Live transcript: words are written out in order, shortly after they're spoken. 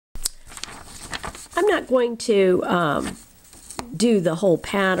I'm not going to do the whole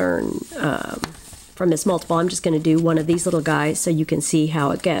pattern from this multiple. I'm just going to do one of these little guys so you can see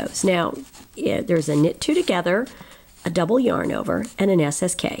how it goes. Now, there's a knit two together, a double yarn over, and an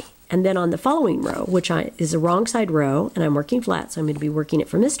SSK. And then on the following row, which is a wrong side row, and I'm working flat, so I'm going to be working it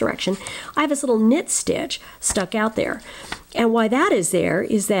from this direction, I have this little knit stitch stuck out there. And why that is there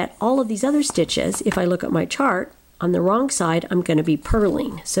is that all of these other stitches, if I look at my chart, on the wrong side, I'm going to be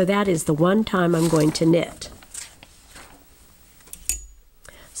purling. So that is the one time I'm going to knit.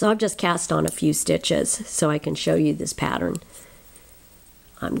 So I've just cast on a few stitches so I can show you this pattern.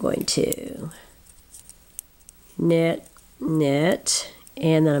 I'm going to knit, knit,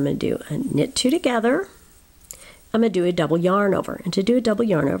 and then I'm going to do a knit two together. I'm going to do a double yarn over. And to do a double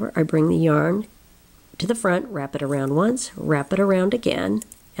yarn over, I bring the yarn to the front, wrap it around once, wrap it around again,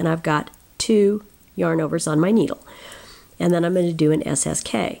 and I've got 2 yarn overs on my needle. And then I'm going to do an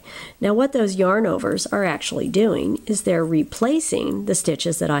SSK. Now what those yarn overs are actually doing is they're replacing the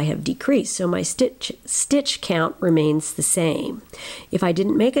stitches that I have decreased. So my stitch count remains the same. If I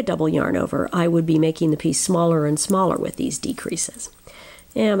didn't make a double yarn over, I would be making the piece smaller and smaller with these decreases.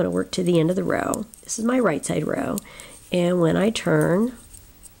 And I'm going to work to the end of the row. This is my right side row. And when I turn,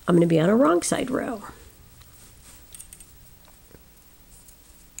 I'm going to be on a wrong side row.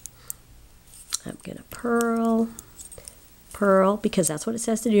 I'm going to purl, purl, because that's what it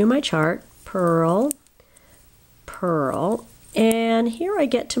says to do in my chart. Purl, purl, and here I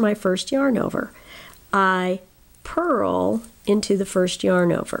get to my first yarn over. I purl into the first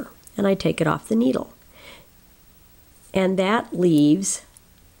yarn over, and I take it off the needle. And that leaves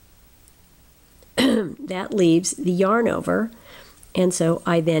the yarn over, and so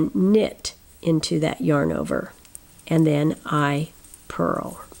I then knit into that yarn over, and then I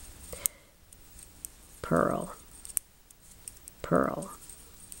purl, purl, purl.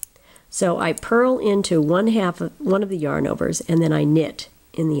 So I purl into one of the yarn overs, and then I knit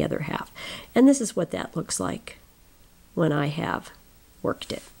in the other half. And this is what that looks like when I have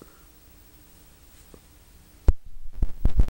worked it.